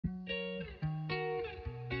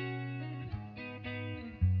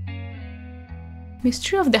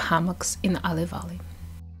Mystery of the hummocks in Alai Valley.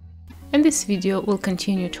 In this video, we'll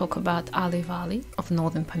continue to talk about Alai Valley of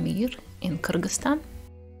northern Pamir in Kyrgyzstan,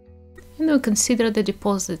 and we'll consider the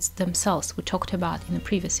deposits themselves we talked about in the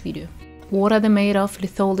previous video. What are they made of,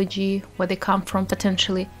 lithology, where they come from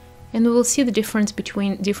potentially, and we will see the difference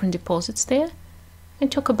between different deposits there,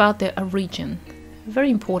 and talk about their origin.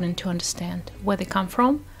 Very important to understand where they come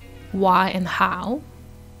from, why and how,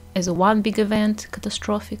 as a one big event,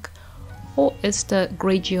 catastrophic, or as the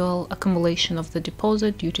gradual accumulation of the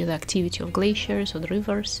deposit due to the activity of glaciers or the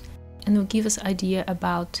rivers, and will give us idea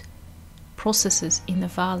about processes in the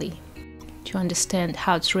valley to understand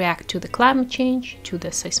how it reacts to the climate change, to the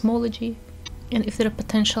seismology, and if there are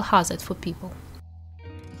potential hazards for people.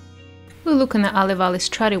 We'll look in the Alai Valley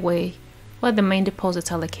straightaway where the main deposits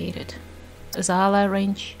are located. There's Alai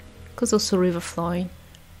Range, because also river flowing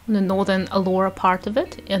on the northern lower part of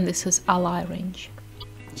it, and this is Alai Range.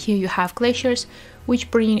 Here you have glaciers which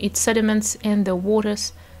bring its sediments and the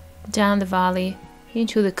waters down the valley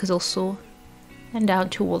into the Kızılsu and down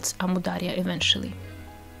towards Amudarya eventually.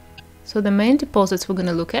 So the main deposits we're going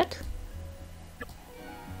to look at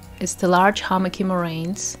is the large hummocky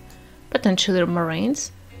moraines, potentially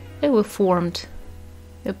moraines, that were formed,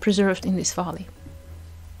 they're preserved in this valley.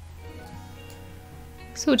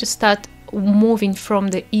 So we just start moving from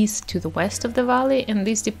the east to the west of the valley, and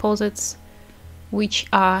these deposits, which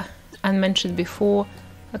are, as mentioned before,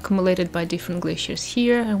 accumulated by different glaciers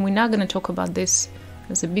here, and we're now going to talk about this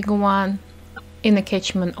as a bigger one in the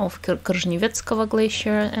catchment of Kyrgyzstan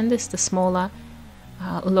glacier, and this is the smaller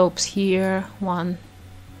lobes here, 1,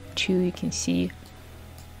 2, you can see,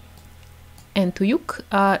 and Tuyuk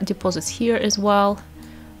deposits here as well.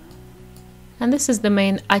 And this is the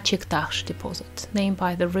main Achiktash deposit, named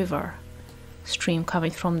by the river stream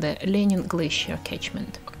coming from the Lenin glacier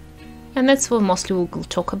catchment. And that's what mostly we'll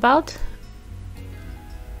talk about.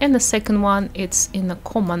 And the second one, it's in the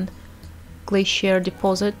Koman glacier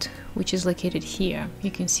deposit, which is located here.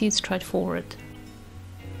 You can see it's straightforward,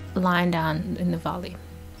 lying down in the valley.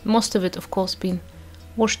 Most of it, of course, been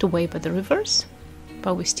washed away by the rivers,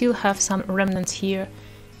 but we still have some remnants here,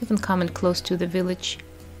 even coming close to the village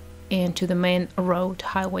and to the main road,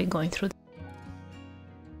 highway going through.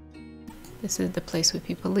 This is the place where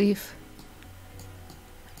people live.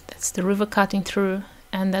 That's the river cutting through,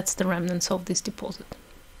 and that's the remnants of this deposit.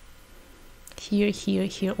 Here, here,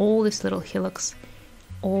 here, all these little hillocks,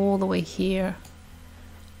 all the way here,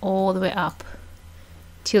 all the way up,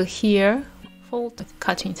 till here, fault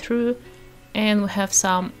cutting through, and we have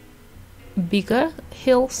some bigger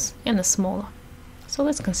hills and a smaller. So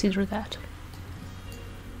let's consider that.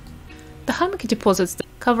 The hummocky deposits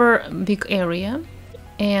cover a big area,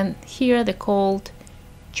 and here they're called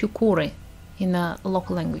chukuryi in a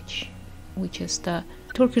local language, which is the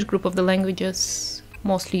Turkish group of the languages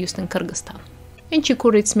mostly used in Kyrgyzstan. In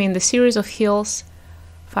chukuryi mean the series of hills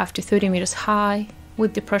 5 to 30 meters high,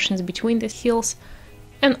 with depressions between the hills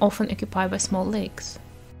and often occupied by small lakes.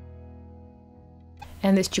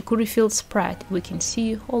 And this chukuryi field spread we can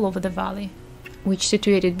see all over the valley, which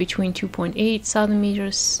situated between 2.8 thousand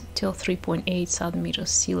meters till 3.8 thousand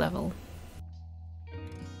meters sea level.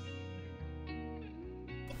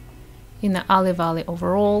 In the Alai Valley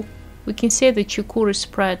overall, we can say the chukuryi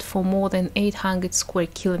spread for more than 800 square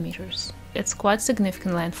kilometers. That's quite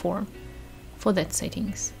significant landform for that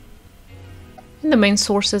settings. And the main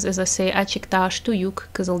sources, as I say, Achiktash, Tuyuk,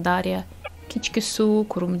 Kızıldarya, Kichkisu,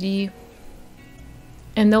 Kurumdi,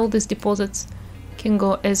 and all these deposits can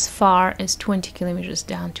go as far as 20 kilometers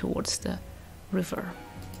down towards the river.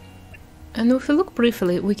 And if we look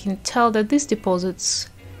briefly, we can tell that these deposits,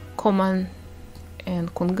 Koman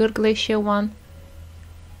and Kungur Glacier one,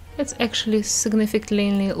 it's actually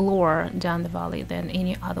significantly lower down the valley than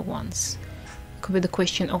any other ones. It could be the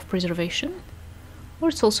question of preservation, or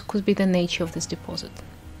it also could be the nature of this deposit.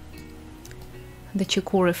 The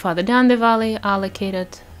chukuryi farther down the valley are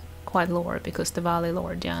located quite lower, because the valley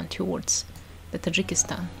lower down towards the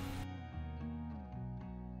Tajikistan.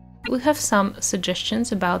 We have some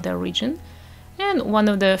suggestions about their origin, and one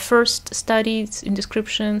of the first studies in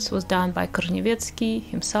descriptions was done by Kyrgyzstan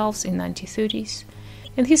himself in 1930s,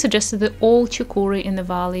 and he suggested that all chukuryi in the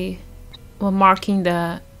valley were marking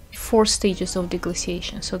the 4 stages of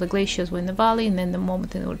deglaciation. So the glaciers were in the valley, and then the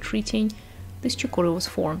moment they were retreating, this chukuryi was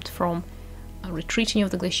formed from a retreating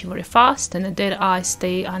of the glacier very fast, and the dead ice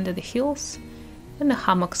stay under the hills, and the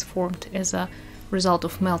hummocks formed as a result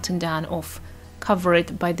of melting down of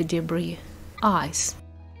covered by the debris ice.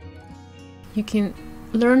 You can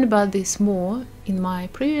learn about this more in my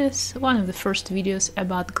previous, one of the first videos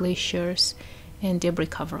about glaciers and debris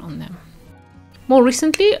cover on them. More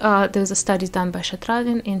recently, there's a study done by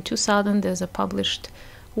Shatravin. In 2000, there's a published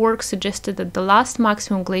work suggested that the last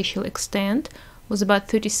maximum glacial extent was about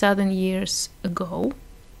 30,000 years ago,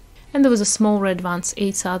 and there was a smaller advance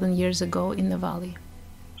 8,000 years ago in the valley.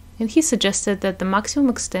 And he suggested that the maximum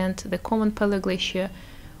extent, the Koman paleoglacier,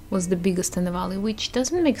 was the biggest in the valley, which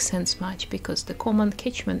doesn't make sense much because the Koman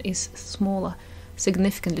catchment is smaller,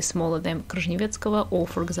 significantly smaller than Kyrgyzstan or,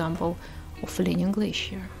 for example, of Lenin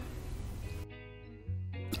Glacier.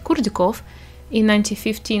 Kurdikov in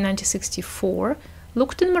 1950-1964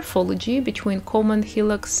 looked in morphology between Koman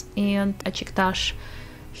hillocks and Achiktash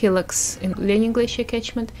hillocks in Lenin Glacier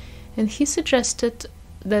catchment, and he suggested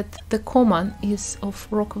that the Koman is of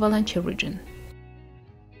rock avalanche origin.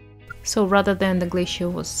 So rather than the glacier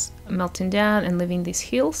was melting down and leaving these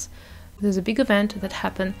hills, there's a big event that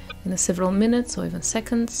happened in several minutes or even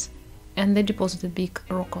seconds, and they deposited big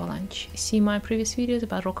rock avalanche. See my previous videos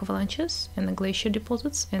about rock avalanches and the glacier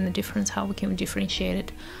deposits and the difference, how we can differentiate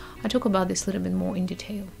it. I talk about this a little bit more in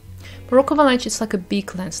detail. But rock avalanche is like a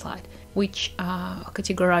big landslide, which are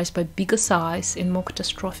categorized by bigger size and more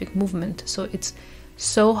catastrophic movement. So it's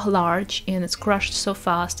so large and it's crushed so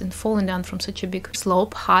fast and falling down from such a big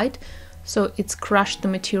slope height, so it's crushed the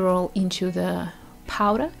material into the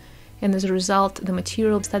powder, and as a result the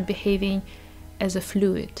material start behaving as a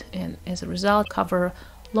fluid, and as a result cover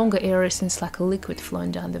longer areas and it's like a liquid flowing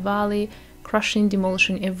down the valley, crushing,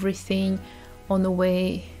 demolishing everything on the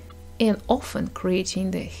way, and often creating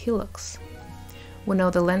the hillocks. We know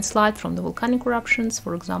the landslide from the volcanic eruptions,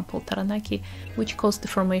 for example Taranaki, which caused the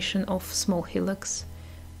formation of small hillocks,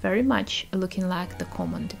 very much looking like the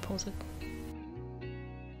Koman deposit.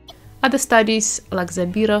 Other studies like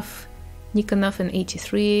Zabirov, Nikonov in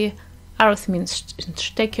 1983, Arthmin and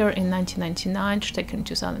Stecker in 1999, Stecker in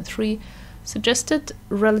 2003, suggested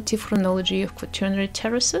relative chronology of quaternary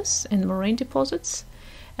terraces and moraine deposits,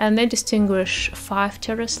 and they distinguish 5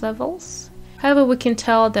 terrace levels. However, we can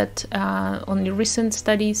tell that only recent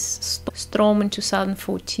studies, Strom in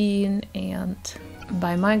 2014 and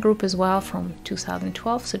by my group as well from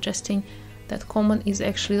 2012, suggesting that Koman is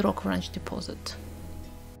actually rock avalanche deposit.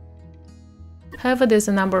 However, there's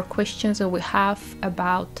a number of questions that we have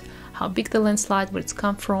about how big the landslide, where it's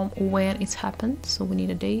come from, when it's happened, so we need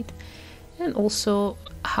a date, and also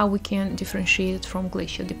how we can differentiate it from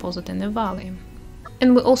glacial deposit in the valley.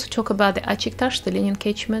 And we also talk about the Achiktash, the Lenin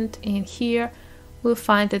catchment, and here we'll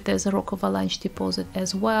find that there's a rock avalanche deposit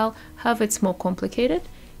as well. However, it's more complicated.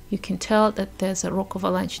 You can tell that there's a rock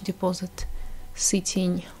avalanche deposit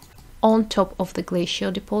sitting on top of the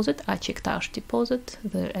glacial deposit, Achiktash deposit,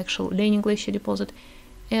 the actual Lenin glacier deposit,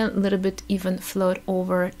 and a little bit even flowed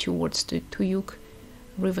over towards the Tuyuk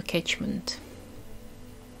river catchment.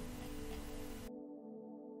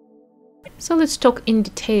 So let's talk in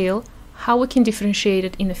detail how we can differentiate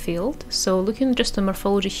it in a field. So looking just at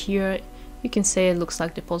morphology here, you can say it looks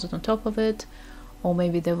like deposit on top of it, or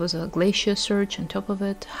maybe there was a glacier surge on top of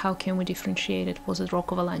it. How can we differentiate it? Was it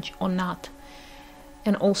rock avalanche or not?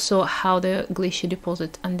 And also how the glacier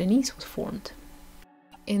deposit underneath was formed.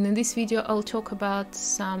 And in this video I'll talk about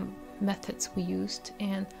some methods we used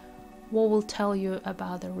and what will tell you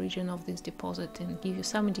about the origin of this deposit and give you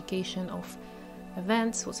some indication of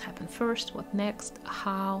events, what's happened first, what next,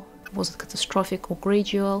 how, was it catastrophic or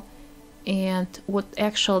gradual, and what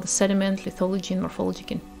actual the sediment, lithology and morphology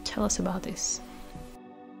can tell us about this.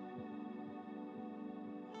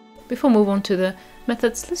 Before we move on to the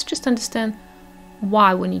methods, let's just understand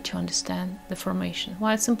why we need to understand the formation,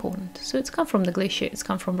 why it's important. So it's come from the glacier, it's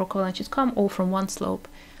come from rock avalanche, it's come all from one slope.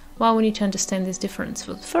 Why we need to understand this difference?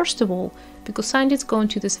 Well, first of all, because scientists go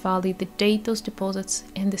into this valley, they date those deposits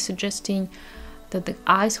and they're suggesting that the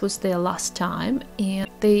ice was there last time, and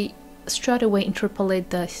they straight away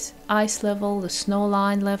interpolate the ice level, the snow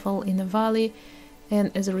line level in the valley,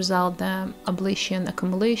 and as a result the ablation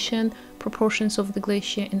accumulation proportions of the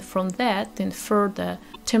glacier, and from that they infer the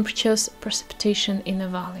temperatures, precipitation in the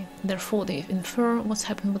valley. Therefore they infer what's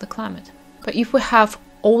happening with the climate. But if we have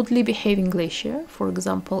oddly behaving glacier, for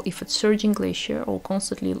example if it's surging glacier or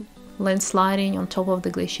constantly landsliding on top of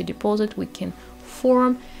the glacier deposit, we can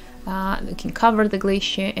form we can cover the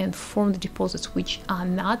glacier and form the deposits which are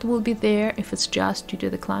not will be there if it's just due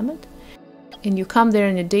to the climate. And you come there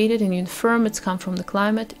and you date it and you infer it's come from the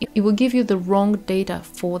climate, it will give you the wrong data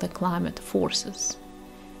for the climate forces.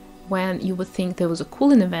 When you would think there was a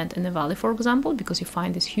cooling event in the valley, for example, because you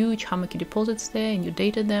find these huge hummocky deposits there and you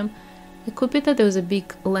dated them, it could be that there was a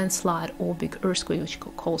big landslide or big earthquake which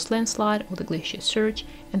caused landslide or the glacier surge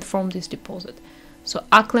and formed this deposit. So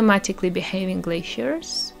acclimatically behaving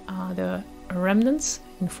glaciers, the remnants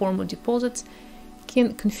in form of deposits,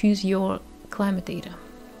 can confuse your climate data.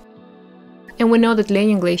 And we know that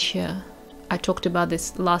Lenin Glacier, I talked about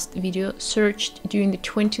this last video, surged during the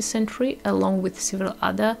 20th century along with several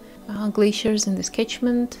other glaciers in this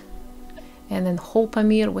catchment. And in whole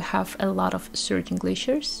Pamir we have a lot of surging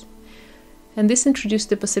glaciers. And this introduced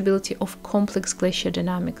the possibility of complex glacier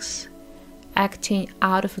dynamics acting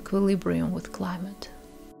out of equilibrium with climate.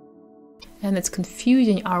 And it's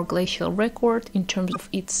confusing our glacial record in terms of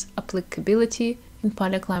its applicability in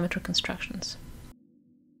paleoclimate reconstructions.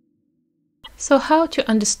 So how to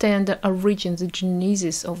understand the origin, the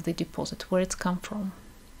genesis of the deposit, where it's come from?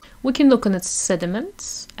 We can look on its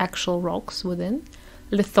sediments, actual rocks within,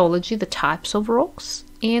 lithology, the types of rocks,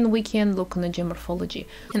 and we can look on the geomorphology.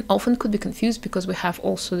 And often could be confused because we have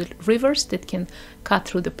also the rivers that can cut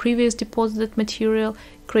through the previous deposited material,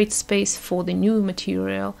 create space for the new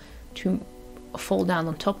material to fall down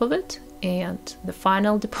on top of it, and the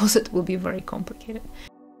final deposit will be very complicated.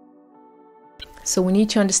 So we need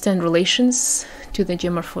to understand relations to the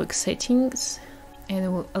geomorphic settings, and it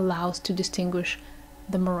will allow us to distinguish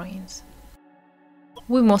the moraines.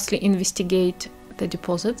 We mostly investigate the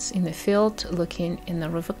deposits in the field, looking in the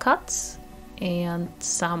river cuts and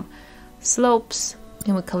some slopes,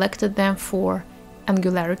 and we collected them for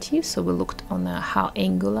angularity. So we looked on how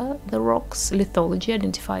angular the rocks, lithology,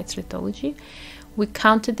 identify its lithology. We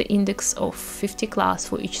counted the index of 50 class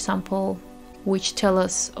for each sample, which tell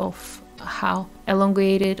us of how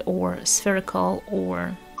elongated or spherical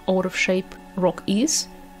or out of shape rock is.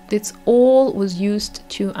 This all was used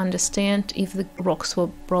to understand if the rocks were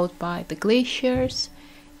brought by the glaciers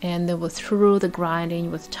and they were through the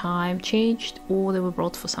grinding with time changed, or they were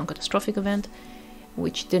brought for some catastrophic event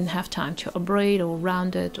which didn't have time to abrade or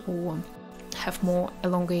round it or have more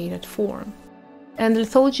elongated form. And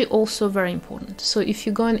lithology also very important. So if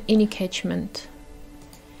you go in any catchment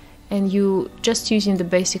and you just using the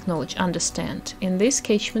basic knowledge understand, in this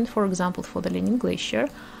catchment, for example, for the Lenin Glacier,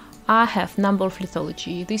 I have number of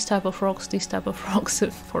lithology, these type of rocks,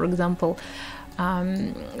 for example,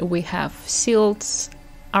 we have silts,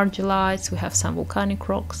 argillites, we have some volcanic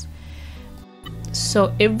rocks.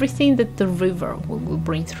 So everything that the river will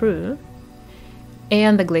bring through,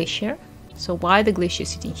 and the glacier, so why the glacier is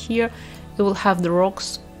sitting here, it will have the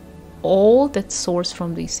rocks all that source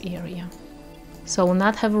from this area. So I will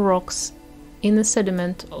not have rocks in the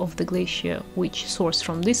sediment of the glacier which source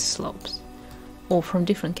from these slopes or from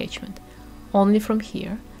different catchment, only from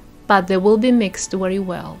here, but they will be mixed very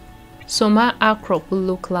well. So my outcrop will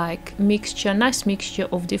look like nice mixture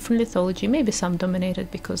of different lithology, maybe some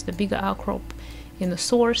dominated because the bigger outcrop in the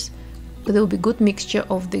source, but there will be good mixture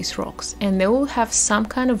of these rocks, and they will have some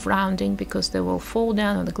kind of rounding because they will fall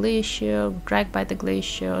down on the glacier, dragged by the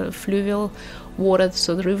glacier, fluvial water,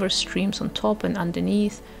 so the river streams on top and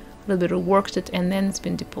underneath, a little bit worked it, and then it's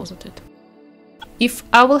been deposited. If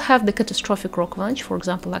I will have the catastrophic rock avalanche, for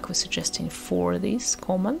example, like we're suggesting for this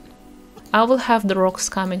Koman, I will have the rocks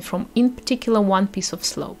coming from, in particular, one piece of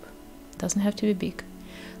slope. It doesn't have to be big.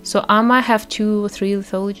 So I might have 2 or 3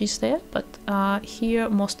 lithologies there, but here,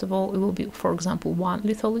 most of all, it will be, for example, 1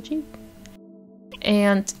 lithology.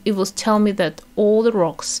 And it will tell me that all the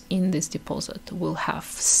rocks in this deposit will have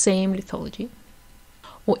same lithology.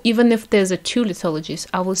 Or even if there's 2 lithologies,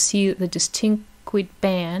 I will see the distinct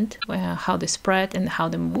band, how they spread and how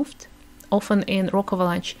they moved. Often in rock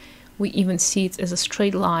avalanche, we even see it as a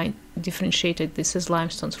straight line differentiated. This is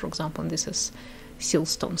limestones, for example, and this is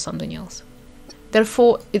siltstone, something else.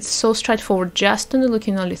 Therefore, it's so straightforward. Just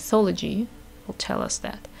looking at lithology will tell us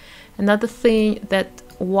that. Another thing, that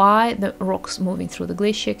why the rocks moving through the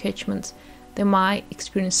glacier catchments, they might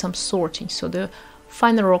experience some sorting. So the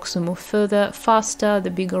finer rocks will move further, faster, the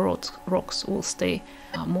bigger rocks will stay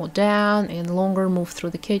more down and longer, move through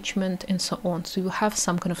the catchment, and so on. So you have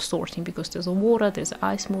some kind of sorting because there's water, there's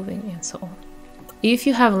ice moving, and so on. If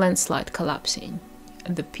you have landslide collapsing,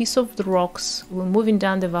 and the piece of the rocks will moving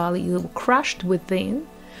down the valley, it will crushed within,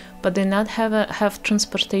 but they not have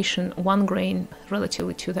transportation one grain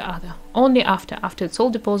relatively to the other. Only after it's all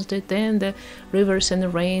deposited, then the rivers and the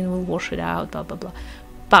rain will wash it out, blah blah blah.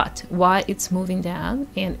 But while it's moving down,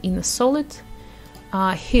 and in a solid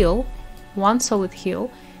hill, one solid hill,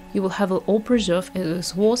 you will have it all preserved.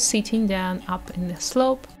 It was sitting down up in the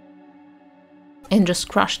slope and just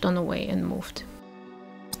crushed on the way and moved.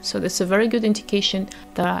 So that's a very good indication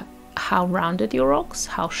that how rounded your rocks,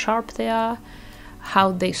 how sharp they are,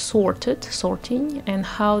 how they sorting, and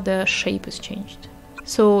how the shape is changed.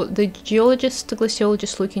 So the geologists, the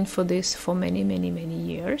glaciologists looking for this for many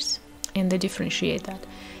years, and they differentiate that.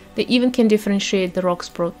 They even can differentiate the rocks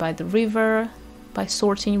brought by the river, by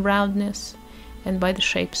sorting roundness, and by the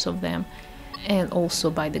shapes of them, and also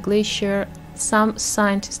by the glacier, Some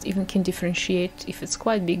scientists even can differentiate if it's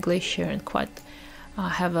quite big glacier and quite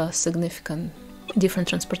have a significant different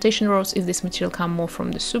transportation routes, if this material come more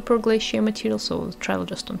from the super glacier material, so it'll travel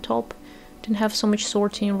just on top, didn't have so much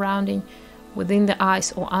sorting and rounding, within the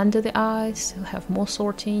ice or under the ice, it'll have more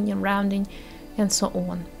sorting and rounding, and so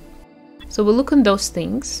on. So we'll look at those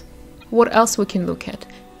things. What else we can look at?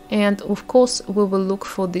 And of course we will look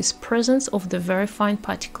for this presence of the very fine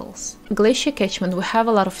particles. Glacier catchment, we have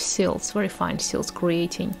a lot of silts, very fine silts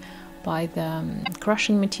creating by the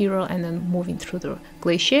crushing material and then moving through the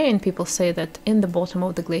glacier, and people say that in the bottom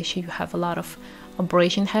of the glacier you have a lot of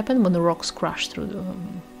abrasion happen when the rocks crush through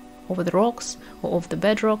over the rocks or over the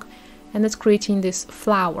bedrock, and it's creating this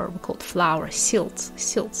flower, we call it flower,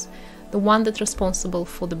 silts, the one that's responsible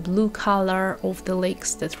for the blue color of the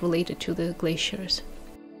lakes that's related to the glaciers.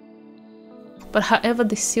 But however,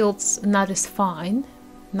 the silts not as fine,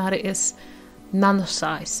 not as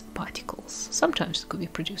nano-size particles. Sometimes it could be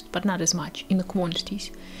produced, but not as much in the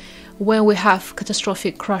quantities. When we have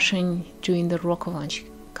catastrophic crushing during the rock avalanche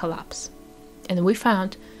collapse, and we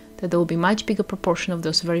found that there will be much bigger proportion of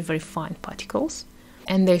those very, very fine particles,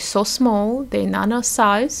 and they're so small, they're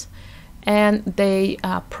nano-size, and they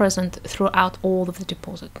are present throughout all of the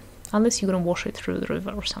deposit, unless you're going to wash it through the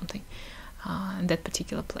river or something in that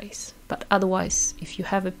particular place. But otherwise, if you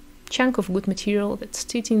have a chunk of good material that's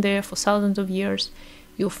sitting there for thousands of years,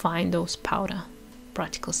 you'll find those powder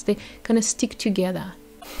particles. They kind of stick together,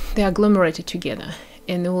 they agglomerated together,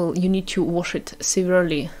 and you need to wash it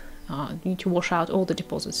severely. You need to wash out all the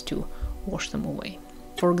deposits to wash them away.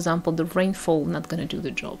 For example, the rainfall not going to do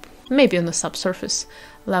the job. Maybe on the subsurface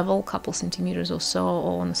level, a couple centimeters or so,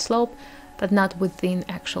 or on the slope, but not within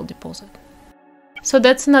actual deposit. So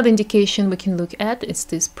that's another indication we can look at. It's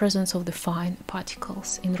this presence of the fine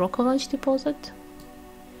particles in rock avalanche deposit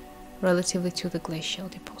relatively to the glacial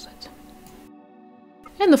deposit.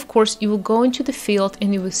 And of course, you will go into the field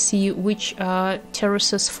and you will see which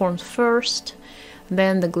terraces formed first,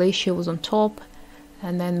 then the glacier was on top,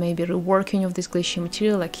 and then maybe reworking of this glacier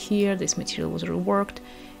material, like here, this material was reworked,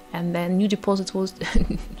 and then new deposits was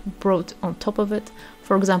brought on top of it.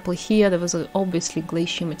 For example, here there was obviously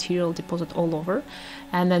glacier material deposit all over,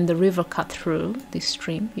 and then the river cut through this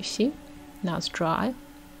stream, you see, now it's dry,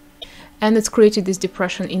 and it's created this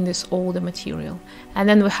depression in this older material. And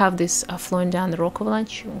then we have this flowing down the rock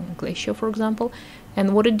avalanche, or glacier for example,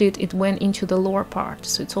 and what it did, it went into the lower part,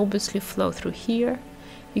 so it's obviously flow through here.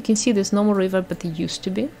 You can see there's no more river, but there used to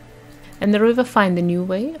be, and the river find a new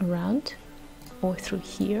way around, or through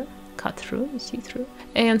here, cut through, you see through.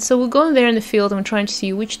 And so we're going there in the field and we're trying to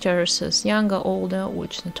see which terraces, younger, older,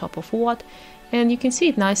 which on top of what. And you can see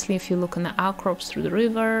it nicely if you look on the outcrops through the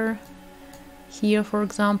river, here for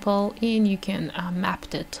example, and you can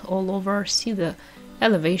map it all over, see the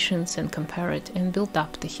elevations and compare it and build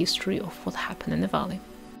up the history of what happened in the valley.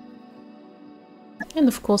 And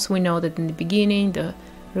of course we know that in the beginning the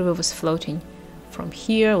river was floating from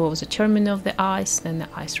here, what was the terminal of the ice, then the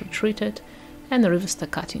ice retreated, and the river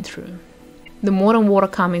started cutting through. The modern water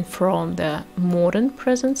coming from the modern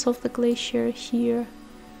presence of the glacier here.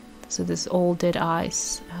 So this old dead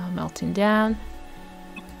ice melting down.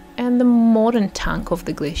 And the modern tank of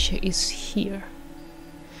the glacier is here.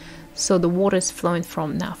 So the water is flowing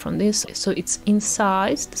from this. So it's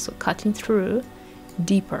incised, so cutting through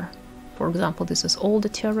deeper. For example, this is older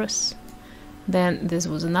terrace. Then this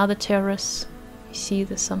was another terrace. You see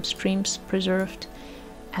there's some streams preserved.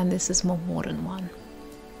 And this is more modern one.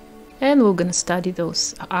 And we're going to study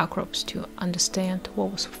those outcrops to understand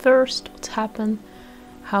what was first, what's happened,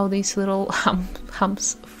 how these little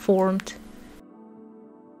humps formed.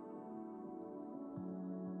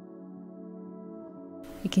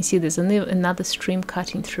 You can see there's another stream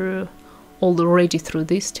cutting through, already through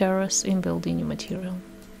this terrace in building new material.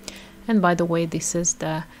 And by the way, this is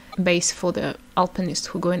the base for the alpinists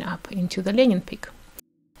who are going up into the Lenin peak.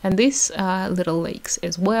 And these little lakes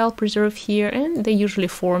as well preserved here, and they usually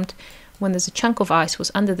formed when there's a chunk of ice was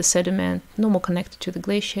under the sediment, no more connected to the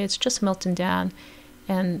glacier, it's just melting down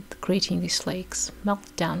and creating these lakes,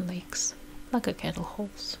 melted down lakes, like a kettle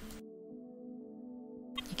holes.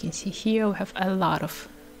 You can see here we have a lot of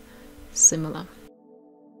similar.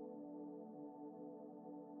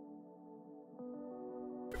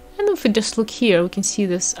 And if we just look here, we can see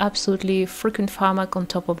this absolutely frequent hummock on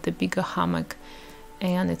top of the bigger hummock.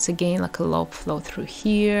 And it's again like a lobe flow through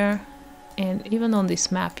here, and even on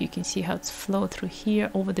this map you can see how it's flowed through here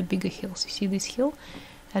over the bigger hills. You see this hill,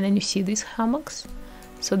 and then you see these hummocks,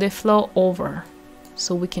 so they flow over.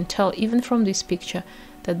 So we can tell even from this picture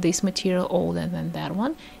that this material older than that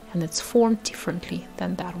one, and it's formed differently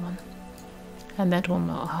than that one. And that one,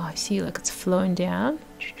 I see like it's flowing down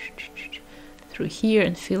through here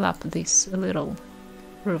and fill up this little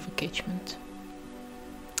river catchment.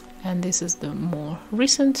 And this is the more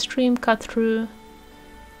recent stream cut through.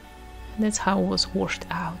 And that's how it was washed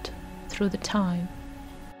out through the time.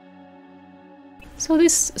 So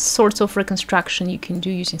this sorts of reconstruction you can do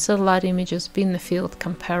using satellite images, be in the field,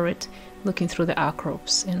 compare it, looking through the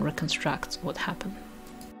outcrops, and reconstruct what happened.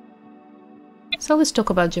 So let's talk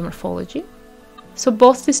about geomorphology. So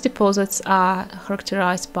both these deposits are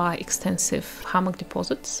characterized by extensive hummock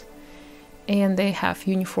deposits, and they have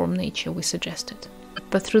uniform nature, we suggested.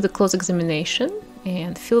 But through the close examination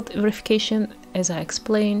and field verification, as I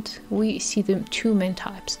explained, we see the two main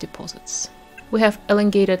types deposits. We have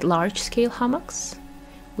elongated large-scale hummocks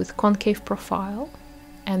with concave profile,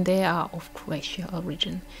 and they are of glacial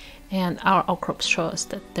origin. And our outcrops show us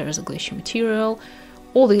that there is a glacial material,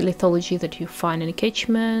 all the lithology that you find in the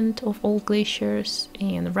catchment of old glaciers,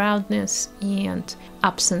 and roundness and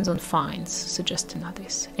absence on fines suggesting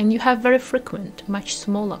this. And you have very frequent, much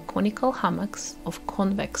smaller conical hummocks of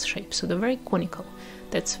convex shape, so they're very conical.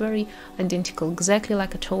 That's very identical, exactly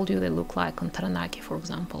like I told you they look like on Taranaki, for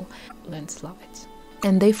example, landslides.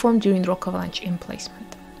 And they form during rock avalanche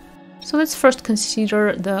emplacement. So let's first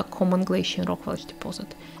consider the common glacial rock avalanche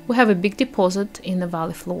deposit. We have a big deposit in the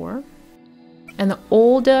valley floor, and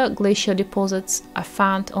all the glacial deposits are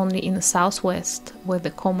found only in the southwest, where the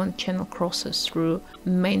Koman channel crosses through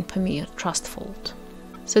main Pamir thrust fault.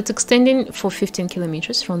 So it's extending for 15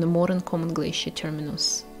 kilometers from the modern Koman glacier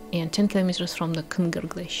terminus and 10 kilometers from the Kyrgyzstan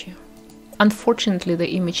glacier. Unfortunately, the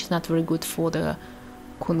image is not very good for the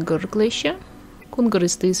Kyrgyzstan glacier. Kyrgyzstan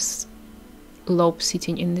is this lobe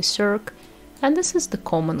sitting in the cirque, and this is the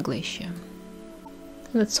Koman glacier.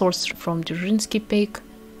 And it's sourced from Dzержinski Peak,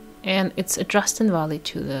 and it's adjacent valley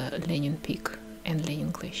to the Lenin Peak and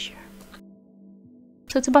Lenin Glacier.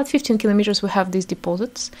 So it's about 15 kilometers we have these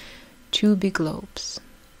deposits, two big lobes.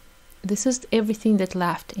 This is everything that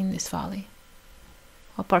left in this valley,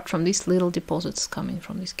 apart from these little deposits coming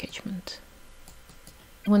from this catchment.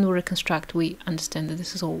 When we reconstruct, we understand that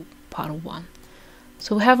this is all part of one.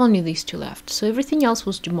 So we have only these two left. So everything else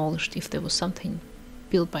was demolished if there was something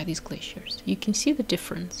built by these glaciers. You can see the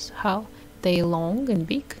difference, how they are long and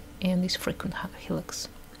big, and these frequent hillocks.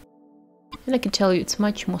 And I can tell you it's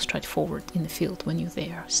much more straightforward in the field when you're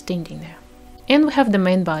there, standing there. And we have the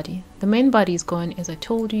main body. The main body is going, as I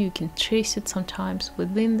told you can trace it sometimes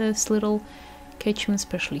within this little catchment,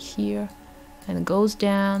 especially here, and it goes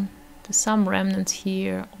down to some remnants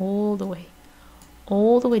here, all the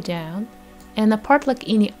way down. And apart like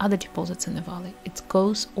any other deposits in the valley, it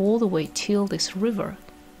goes all the way till this river,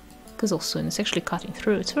 because also, and it's actually cutting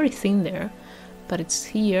through. It's very thin there, but it's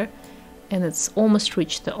here, and it's almost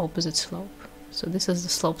reached the opposite slope. So this is the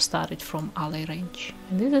slope started from Alai range,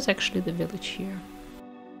 and this is actually the village here.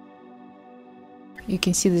 You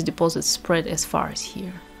can see these deposits spread as far as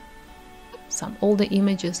here. Some older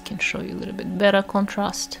images can show you a little bit better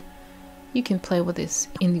contrast. You can play with this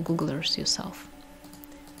in the GoogleEarth yourself.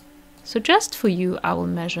 So just for you, I will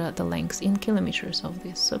measure the length in kilometers of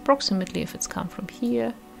this. So approximately, if it's come from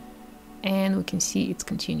here, and we can see it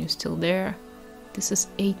continues still there, this is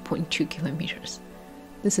 8.2 kilometers.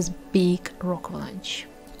 This is big rock avalanche.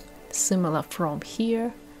 Similar from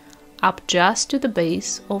here up just to the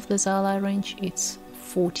base of the Alai range, it's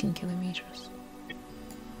 14 kilometers.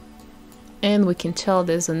 And we can tell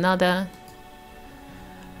there's another,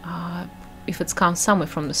 if it's come somewhere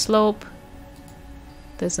from the slope,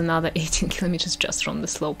 there's another 18 kilometers just from the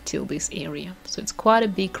slope till this area. So it's quite a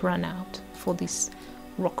big run out for this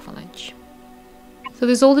rock avalanche. So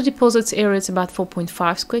there's all the deposits area, it's about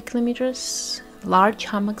 4.5 square kilometers, large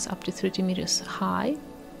hummocks up to 30 meters high,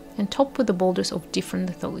 and topped with the boulders of different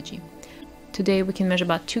lithology. Today we can measure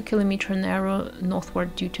about 2 kilometer narrow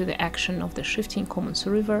northward due to the action of the shifting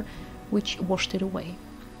Koman River, which washed it away.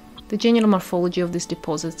 The general morphology of these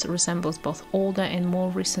deposits resembles both older and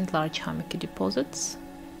more recent large hummocky deposits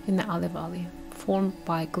in the Alai Valley, formed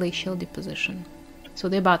by glacial deposition. So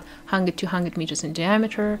they're about 100 to 200 meters in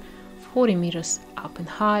diameter, 40 meters up in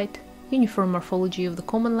height. Uniform morphology of the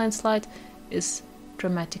Koman landslide is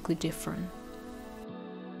dramatically different.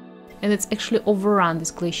 And it's actually overrun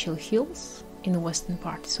these glacial hills in the western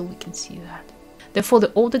part, so we can see that. Therefore,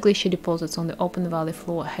 the older glacial deposits on the open valley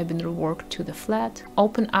floor have been reworked to the flat,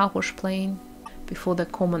 open outwash plain before the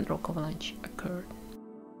Koman rock avalanche occurred.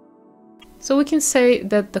 So we can say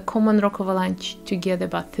that the Koman rock avalanche together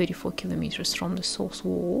about 34 kilometers from the source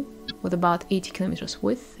wall, with about 80 kilometers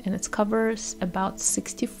width, and it covers about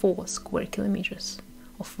 64 square kilometers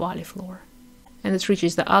of valley floor. And it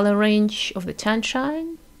reaches the Alai range of the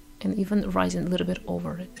Tanshine and even rising a little bit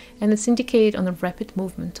over it. And it's indicated on the rapid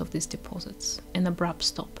movement of these deposits, an abrupt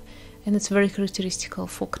stop. And it's very characteristical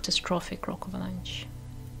for catastrophic rock avalanche.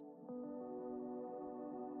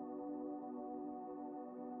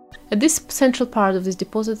 At this central part of these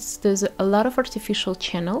deposits, there's a lot of artificial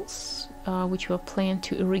channels which were planned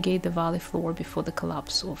to irrigate the valley floor before the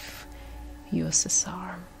collapse of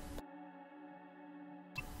USSR.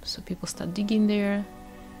 So people start digging there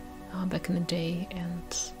back in the day, and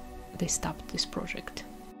they stopped this project.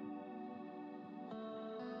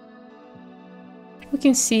 We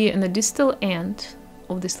can see in the distal end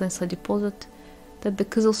of this landslide deposit that the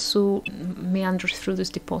Kızıl Su meanders through this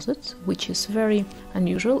deposit, which is very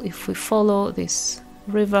unusual. If we follow this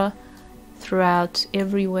river throughout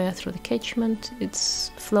everywhere through the catchment, it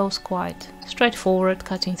flows quite straightforward,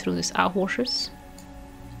 cutting through these outwashes,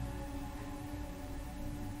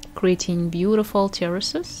 creating beautiful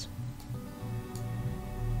terraces.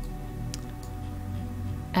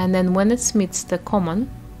 And then when it meets the Koman,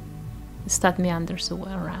 it starts meanders the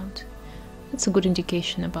way around. It's a good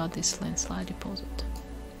indication about this landslide deposit.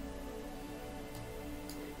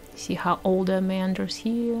 See how older meanders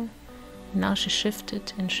here. Now she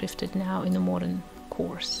shifted and shifted now in a modern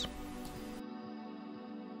course.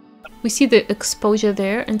 We see the exposure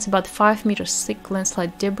there, and it's about 5 meters thick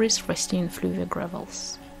landslide debris resting in fluvial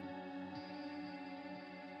gravels.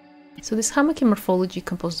 So this hummocky morphology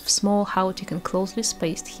composed of small, chaotic and closely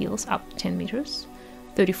spaced hills up to 10 meters,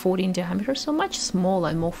 30-40 in diameter, so much smaller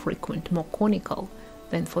and more frequent, more conical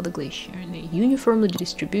than for the glacier. And they're uniformly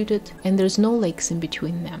distributed, and there's no lakes in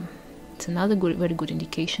between them. It's another very good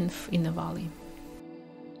indication in the valley.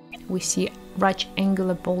 We see right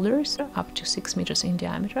angular boulders up to 6 meters in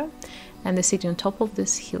diameter, and they sit on top of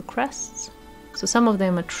these hill crests. So some of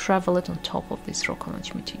them are traveled on top of these rock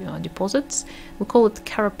avalanche deposits. We call it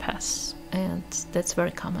carapace, and that's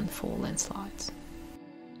very common for landslides.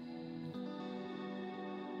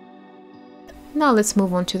 Now let's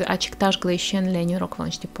move on to the Achiktash Glacier and Lenin rock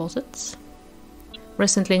avalanche deposits.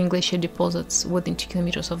 Recent Lenin Glacier deposits within 2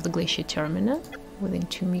 kilometers of the glacier termina, within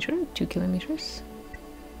 2 kilometers.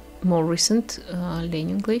 More recent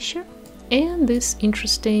Lenin Glacier. And this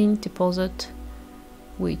interesting deposit,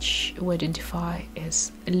 which we identify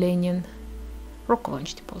as Lenin rock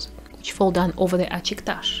avalanche deposit, which fall down over the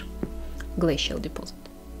Achiktash glacial deposit.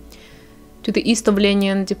 To the east of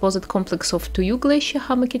Lenin deposit complex of Tuyu Glacier,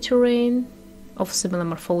 hummocky terrain of similar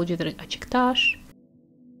morphology to Achiktash.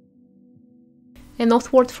 And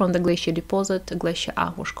northward from the glacier deposit, a glacier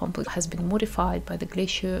outwash complex has been modified by the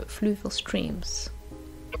glacier fluvial streams.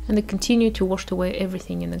 And they continue to wash away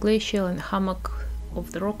everything in the glacial and the hummock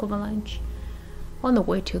of the rock avalanche on the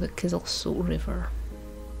way to the Kızıl Su river.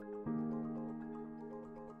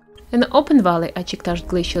 In the open valley, Achiktash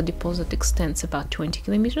glacial deposit extends about 20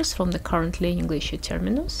 kilometers from the current Lenin Glacier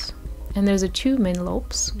terminus. And there's 2 main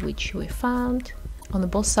lobes, which we found on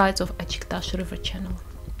both sides of Achiktash river channel.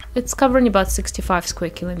 It's covering about 65 square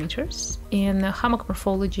kilometers. In hummock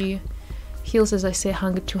morphology, hills, as I say,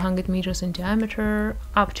 100-200 meters in diameter,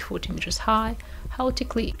 up to 40 meters high,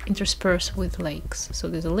 chaotically interspersed with lakes. So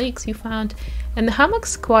there's the lakes you found, and the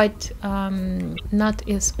hummocks quite not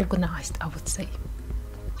as organized, I would say.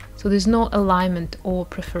 So there's no alignment or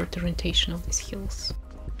preferred orientation of these hills.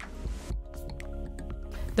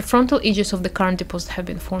 The frontal edges of the current deposit have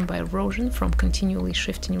been formed by erosion from continually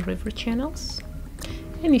shifting river channels.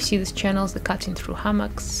 And you see these channels that cut in through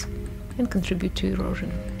hummocks and contribute to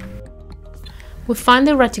erosion. We find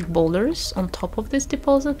erratic boulders on top of this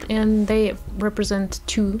deposit, and they represent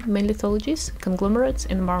 2 main lithologies, conglomerates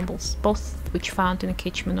and marbles, both which found in the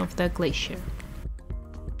catchment of the glacier.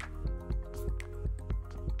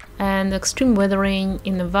 And extreme weathering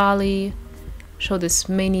in the valley show this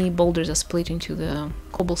many boulders are split into the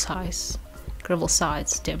cobble size, gravel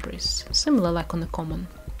sides, debris, similar like on the Koman,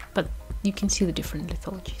 but you can see the different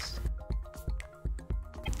lithologies.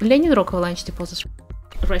 Lenin rock avalanche deposits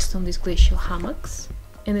rest on these glacial hummocks,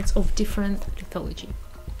 and it's of different lithology.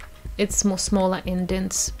 It's more smaller and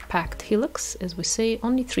dense packed hillocks, as we say,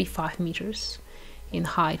 only 3-5 meters in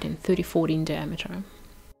height and 30-40 in diameter.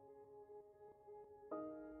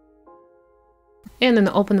 And in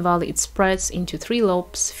the open valley, it spreads into 3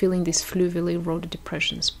 lobes, filling these fluvially eroded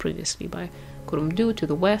depressions previously by Kurumdu to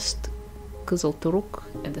the west, Kızılturuk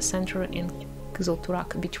at the center, and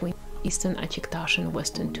Kızılturak between eastern Achiktash and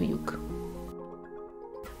western Tuyuk.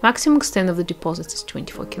 Maximum extent of the deposits is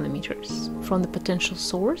 24 kilometers from the potential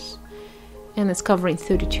source, and it's covering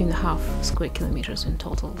 32.5 square kilometers in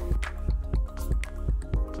total.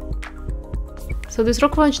 So this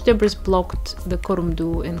rock avalanche debris blocked the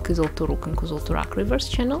Korumdu and Kızılturuk and Kızılturak rivers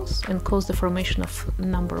channels and caused the formation of a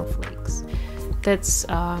number of lakes. That's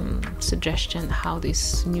suggestion how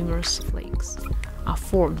these numerous lakes are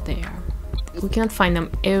formed there. We cannot find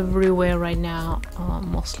them everywhere right now,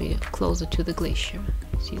 mostly closer to the glacier.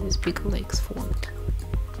 See these big lakes formed.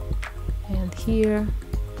 And here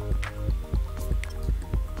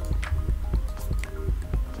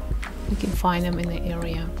you can find them in the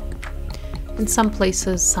area. In some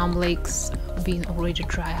places, some lakes being already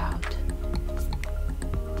dry out.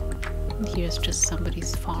 And here's just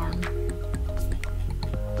somebody's farm.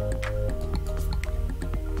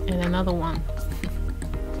 And another one.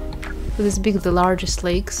 So this big, the largest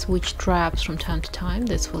lakes, which dry up from time to time.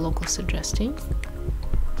 That's what locals suggesting.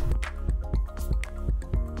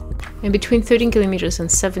 And between 13 kilometers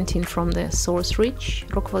and 17 from the source ridge,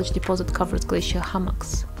 rock avalanche deposit covers glacial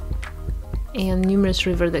hummocks. And numerous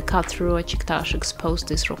rivers that cut through Achiktash exposed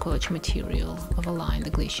this rock avalanche material overlying the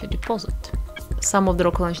glacier deposit. Some of the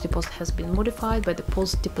rock avalanche deposit has been modified by the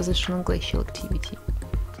post-depositional glacial activity.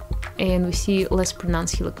 And we see less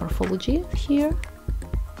pronounced hillock morphology here,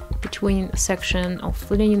 between a section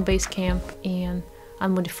of Lenin base camp and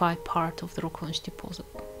unmodified part of the rock avalanche deposit.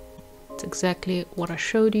 It's exactly what I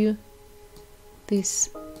showed you, this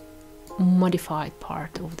modified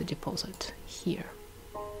part of the deposit here.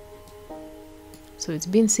 So it's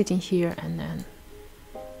been sitting here, and then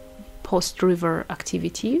post-river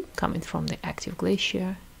activity coming from the active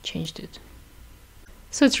glacier changed it.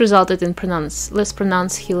 So it's resulted in less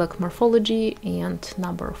pronounced hillock morphology and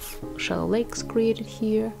number of shallow lakes created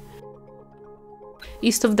here.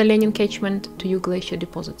 East of the Lenin catchment, two glacier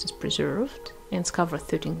deposits is preserved and it's covered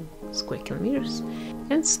 13 square kilometers,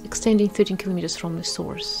 and it's extending 13 kilometers from the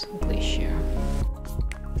source glacier.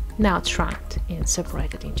 Now it's shrunk and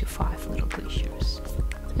separated into 5 little glaciers.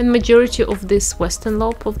 And majority of this western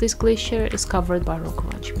lobe of this glacier is covered by rock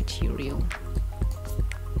avalanche material.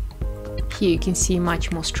 Here you can see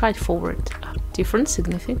much more straightforward different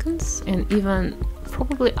significance, and even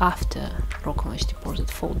probably after rock avalanche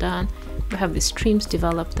deposit fall down, we have these streams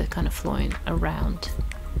developed that kind of flowing around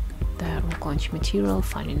the rock avalanche material,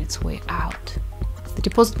 finding its way out. The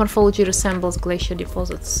deposit morphology resembles glacier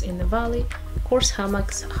deposits in the valley, coarse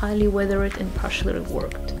hummocks, highly weathered and partially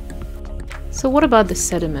reworked. So what about the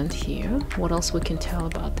sediment here? What else we can tell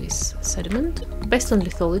about this sediment? Based on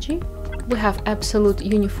lithology, we have absolute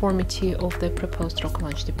uniformity of the proposed rock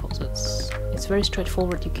avalanche deposits. It's very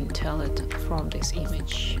straightforward, you can tell it from this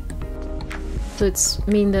image. So it's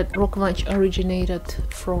mean that rock avalanche originated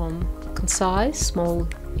from concise, small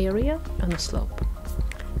area on a slope.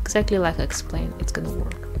 Exactly like I explained, it's gonna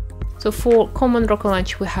work. So for common rock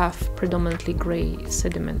avalanche, we have predominantly gray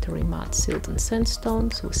sedimentary mud, silt and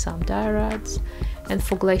sandstones with some diorides. And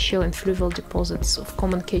for glacial and fluvial deposits of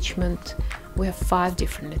common catchment, we have 5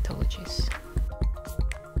 different lithologies.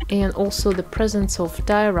 And also the presence of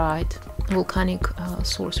diorite, volcanic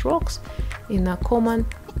source rocks in Koman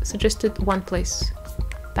suggested one place,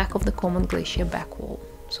 back of the Koman glacier back wall,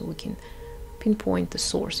 so we can pinpoint the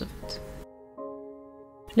source of it.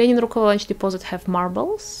 Lenin rock avalanche deposit have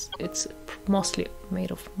marbles. It's mostly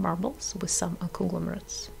made of marbles with some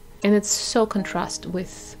conglomerates. And it's so contrast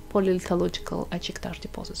with polylithological Achiktash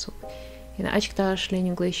deposits. So in Achiktash,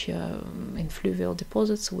 Lenin glacier and fluvial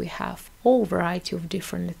deposits, we have all variety of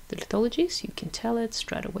different lithologies. You can tell it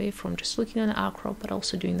straight away from just looking at an outcrop, but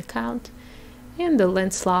also doing the count. And the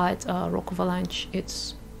landslide rock avalanche,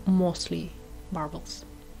 it's mostly marbles.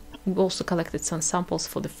 We also collected some samples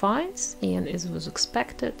for the finds, and as was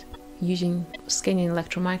expected, using scanning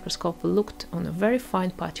electron microscope, we looked on the very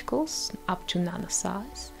fine particles up to nano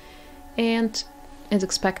size. And as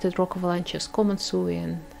expected, rock avalanches, Koman Sui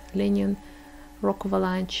and Lenin rock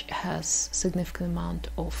avalanche has significant amount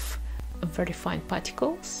of very fine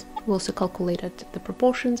particles. We also calculated the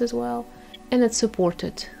proportions as well, and it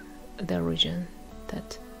supported the origin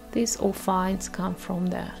that these all finds come from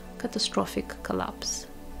the catastrophic collapse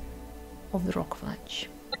of the rock avalanche.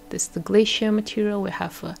 This is the glacier material. We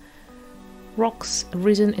have rocks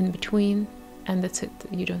risen in between, and that's it.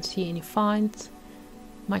 You don't see any finds,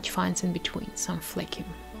 much finds in between, some flaky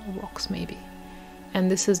rocks maybe. And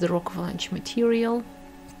this is the rock avalanche material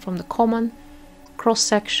from the Koman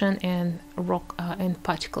cross-section and rock and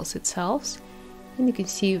particles itself. And you can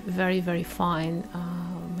see very fine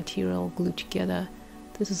material glued together.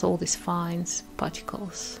 This is all these fines,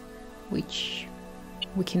 particles, which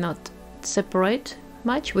we cannot separate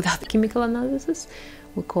much without chemical analysis.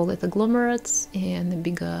 We call it agglomerates, and the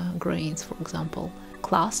bigger grains, for example,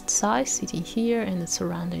 clast size sitting here, and it's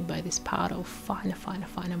surrounded by this part of finer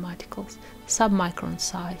particles, submicron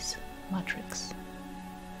size matrix.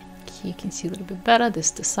 Here you can see a little bit better. This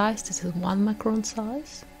is the size. This is 1 micron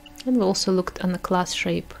size. And we also looked at the class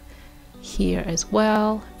shape here as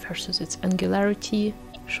well versus its angularity,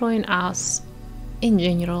 showing us in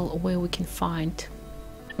general where we can find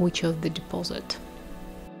which of the deposit.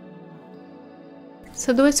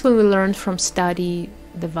 So that's what we learned from study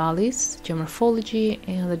the valleys, geomorphology,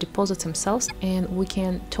 and the deposits themselves, and we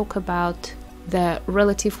can talk about the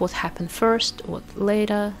relative, what happened first, what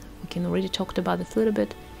later. We can already talked about it a little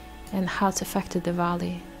bit, and how it's affected the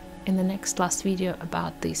valley in the last video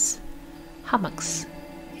about these hummocks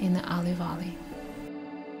in the Alai Valley.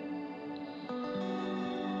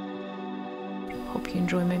 Hope you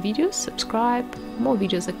enjoy my videos, subscribe, more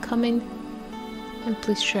videos are coming, and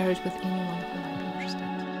please share it with anyone who might be interested.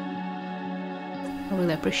 I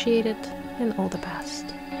really appreciate it, and all the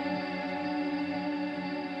best.